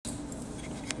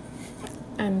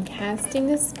I'm casting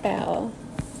a spell.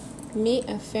 Meet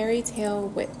a Fairy Tale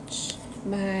Witch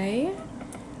by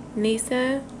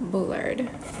Lisa Bullard.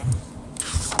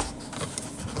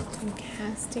 I'm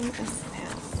casting a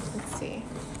spell. Let's see.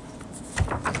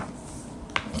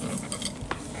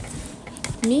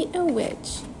 Meet a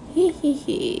witch. Hee hee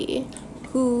hee.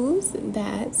 Who's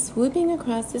that swooping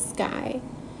across the sky?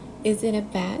 Is it a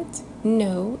bat?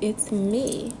 No, it's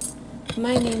me.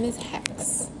 My name is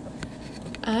Hex.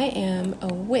 I am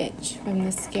a witch from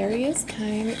the scariest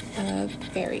kind of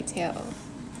fairy tale.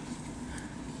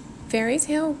 Fairy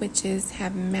tale witches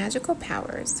have magical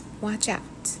powers. Watch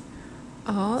out.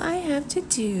 All I have to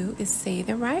do is say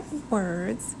the right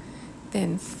words,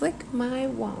 then flick my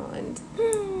wand.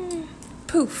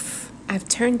 Poof! I've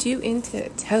turned you into a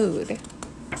toad.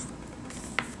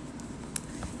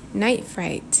 Night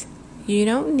fright. You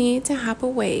don't need to hop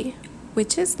away.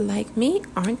 Witches like me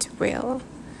aren't real.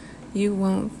 You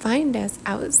won't find us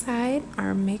outside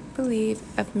our make-believe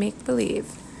of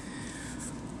make-believe.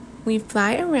 We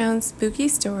fly around spooky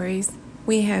stories.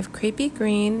 We have creepy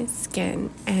green skin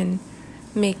and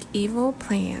make evil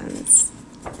plans.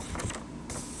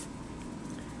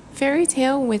 Fairy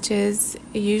tale witches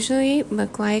usually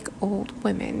look like old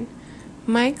women.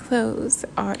 My clothes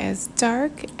are as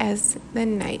dark as the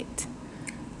night.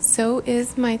 So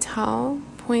is my tall,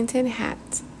 pointed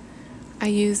hat. I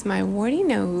use my warty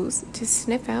nose to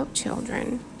sniff out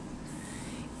children.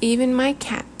 Even my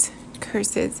cat,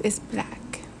 Curses, is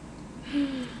black.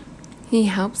 He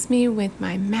helps me with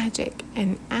my magic,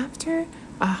 and after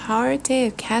a hard day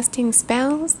of casting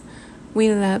spells,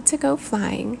 we love to go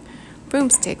flying.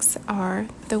 Broomsticks are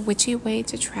the witchy way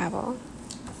to travel.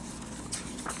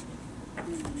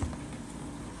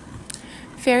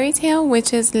 Fairy tale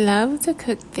witches love to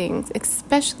cook things,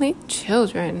 especially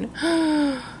children.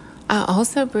 I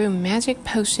also brew magic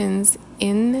potions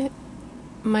in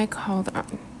my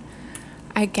cauldron.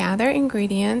 I gather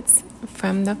ingredients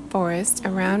from the forest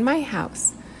around my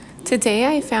house.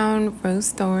 Today I found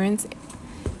rose thorns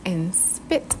and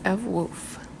spit of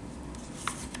wolf.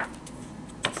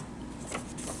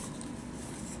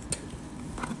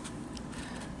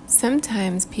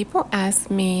 Sometimes people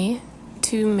ask me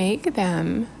to make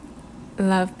them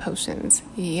love potions.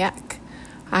 Yuck.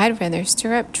 I'd rather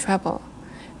stir up trouble.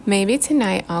 Maybe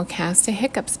tonight I'll cast a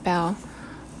hiccup spell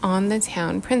on the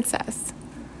town princess.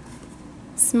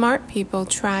 Smart people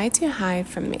try to hide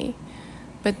from me,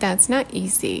 but that's not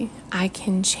easy. I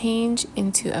can change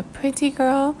into a pretty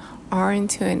girl or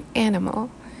into an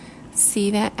animal. See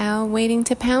that owl waiting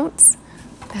to pounce?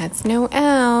 That's no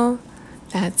owl.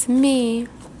 That's me.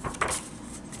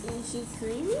 Is she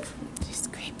creepy? She's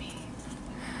creepy.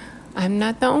 I'm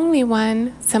not the only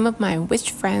one. Some of my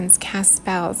witch friends cast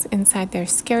spells inside their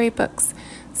scary books.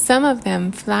 Some of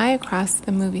them fly across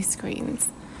the movie screens.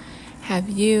 Have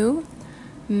you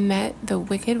met the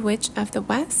Wicked Witch of the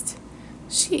West?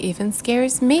 She even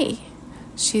scares me.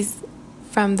 She's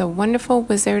from The Wonderful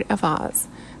Wizard of Oz.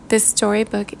 This story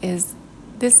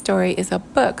is a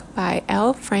book by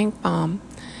L. Frank Baum.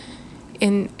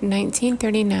 In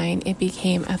 1939, it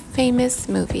became a famous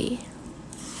movie.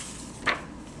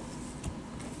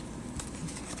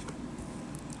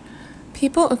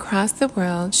 People across the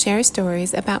world share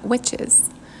stories about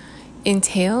witches. In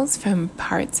tales from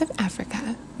parts of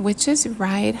Africa, witches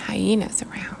ride hyenas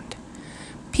around.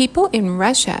 People in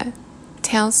Russia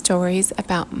tell stories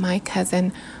about my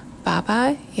cousin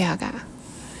Baba Yaga.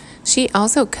 She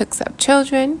also cooks up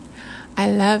children. I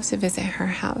love to visit her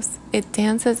house. It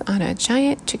dances on a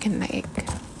giant chicken leg.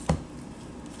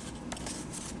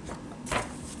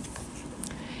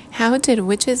 How did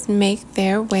witches make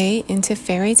their way into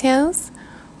fairy tales?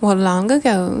 Well, long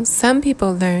ago, some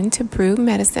people learned to brew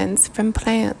medicines from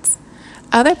plants.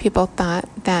 Other people thought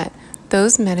that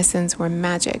those medicines were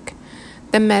magic.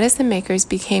 The medicine makers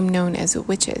became known as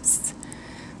witches.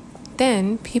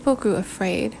 Then people grew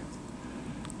afraid.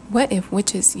 What if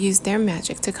witches used their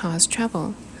magic to cause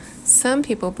trouble? Some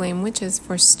people blame witches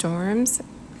for storms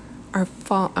or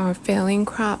failing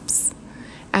crops.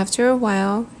 After a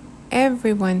while,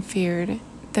 everyone feared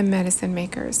the medicine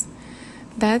makers.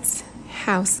 That's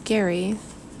how scary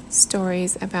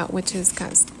stories about witches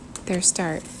got their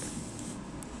start.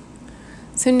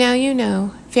 So now you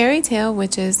know, fairy tale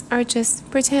witches are just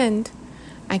pretend.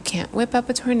 I can't whip up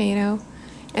a tornado,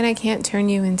 and I can't turn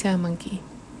you into a monkey.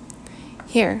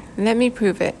 Here, let me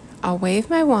prove it. I'll wave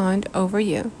my wand over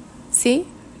you. See?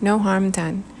 No harm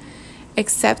done.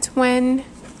 Except when...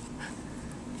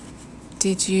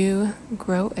 Did you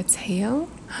grow a tail?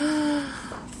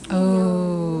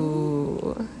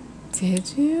 Oh,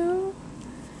 did you?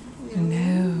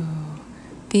 No.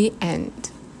 The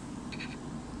end.